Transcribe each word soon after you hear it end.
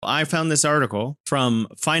I found this article from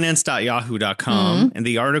finance.yahoo.com, and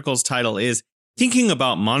the article's title is Thinking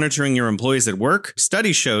About Monitoring Your Employees at Work.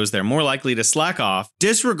 Study shows they're more likely to slack off,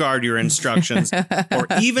 disregard your instructions, or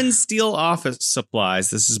even steal office supplies.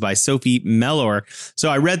 This is by Sophie Mellor. So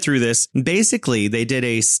I read through this. Basically, they did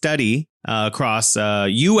a study across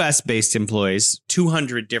U.S.-based employees,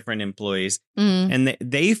 200 different employees. And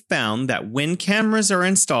they found that when cameras are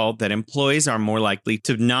installed, that employees are more likely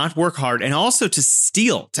to not work hard and also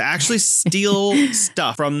to actually steal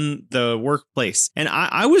stuff from the workplace. And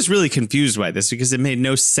I was really confused by this because it made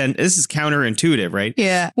no sense. This is counterintuitive, right?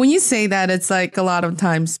 Yeah. When you say that, it's like a lot of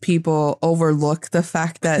times people overlook the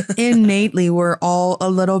fact that innately we're all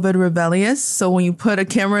a little bit rebellious. So when you put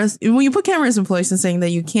cameras in place and saying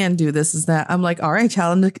that you can't do this, is that I'm like, all right,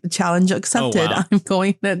 challenge accepted. Oh, wow. I'm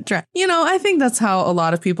going to try. I think that's how a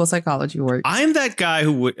lot of people's psychology works. I'm that guy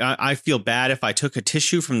who would, I feel bad if I took a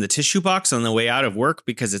tissue from the tissue box on the way out of work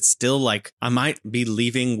because it's still like I might be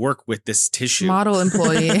leaving work with this tissue. Model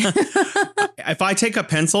employee. If I take a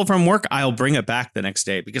pencil from work, I'll bring it back the next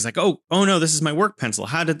day because like, oh no, this is my work pencil.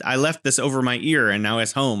 How did I left this over my ear and now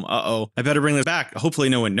it's home? I better bring this back. Hopefully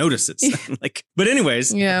no one notices. But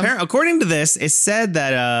anyways, according to this, it said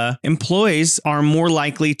that employees are more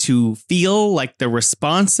likely to feel like the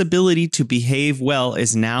responsibility to behave well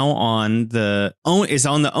is now on the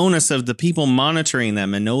onus of the people monitoring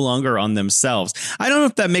them and no longer on themselves. I don't know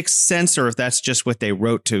if that makes sense or if that's just what they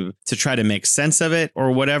wrote to try to make sense of it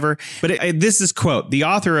or whatever. But this is quote, the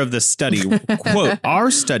author of the study, quote,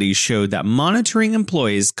 our studies showed that monitoring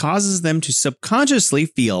employees causes them to subconsciously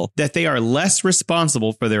feel that they are less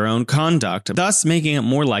responsible for their own conduct, thus making it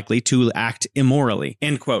more likely to act immorally,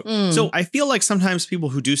 end quote. So I feel like sometimes people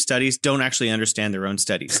who do studies don't actually understand their own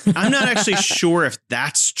studies. I'm not actually sure if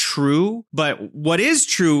that's true, but what is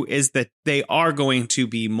true is that they are going to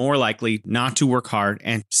be more likely not to work hard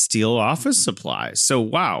and steal office supplies. So,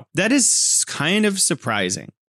 wow, that is kind of surprising.